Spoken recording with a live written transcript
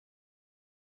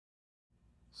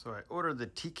So I ordered the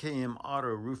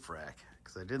Tkmauto roof rack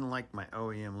because I didn't like my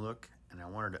OEM look and I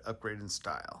wanted to upgrade in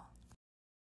style.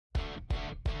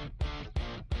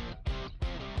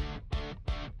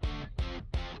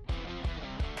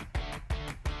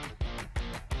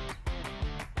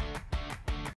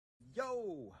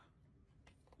 Yo!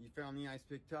 You found the ice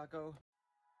pick taco?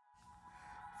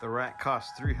 The rack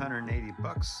cost $380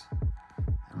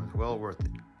 and was well worth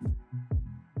it.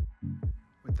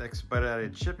 With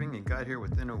expedited shipping, it got here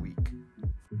within a week.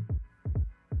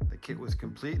 The kit was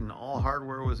complete and all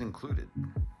hardware was included.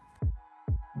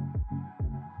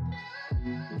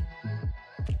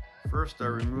 First, I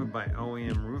removed my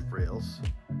OEM roof rails.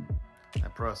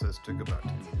 That process took about 2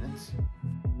 minutes.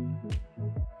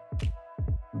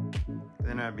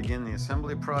 Then I began the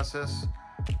assembly process.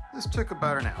 This took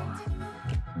about an hour.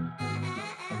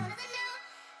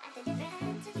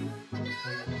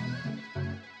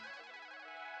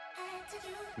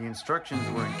 The instructions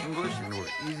were in English and were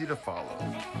easy to follow.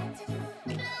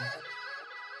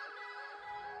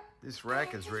 This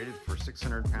rack is rated for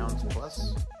 600 pounds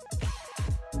plus.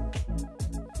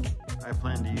 I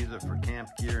plan to use it for camp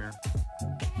gear,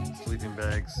 sleeping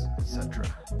bags, etc.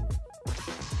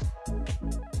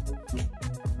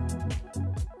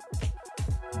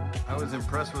 I was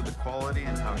impressed with the quality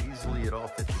and how easily it all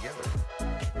fit together.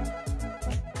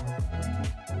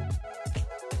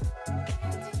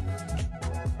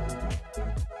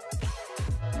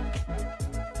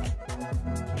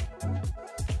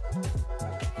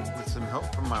 With some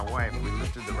help from my wife, we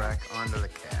lifted the rack onto the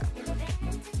cab.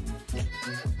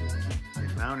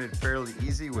 It mounted fairly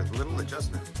easy with little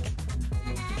adjustment.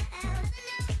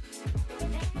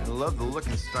 I love the look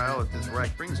and style that this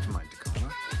rack brings to my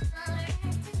Tacoma.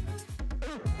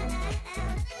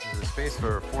 There's a space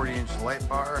for a 40-inch light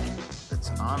bar that's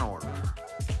on order.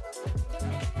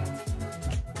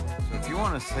 So if you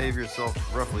want to save yourself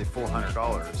roughly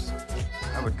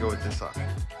 $400, I would go with this option.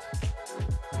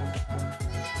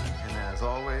 And as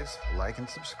always, like and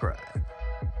subscribe.